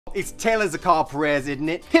It's Taylor Zakar Perez, isn't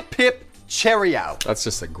it? Hip hip, cheerio. That's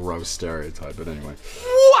just a gross stereotype, but anyway.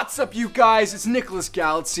 What's up, you guys? It's Nicholas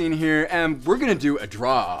Galatzine here, and we're gonna do a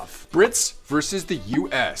draw-off. Brits versus the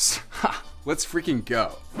US. Ha! Let's freaking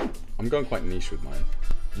go. I'm going quite niche with mine.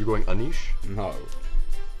 You going Anish? No.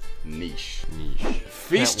 Niche. Niche.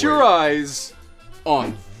 Feast your eyes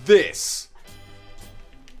on this.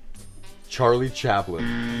 Charlie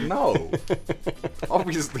Chaplin. No.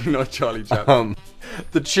 Obviously not Charlie Chaplin.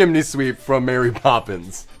 The chimney sweep from Mary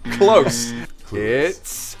Poppins. Close.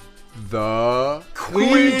 It's the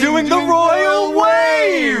Queen doing the royal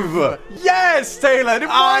wave! Yes, Taylor, it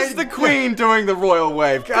was the Queen doing the royal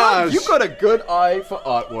wave. Gosh. God, you got a good eye for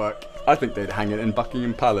artwork. I think they'd hang it in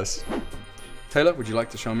Buckingham Palace. Taylor, would you like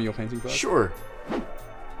to show me your painting first? Sure.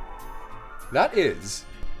 That is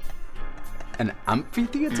an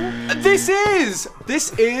amphitheater? This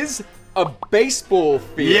is a baseball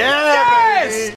field. Yeah, Yes!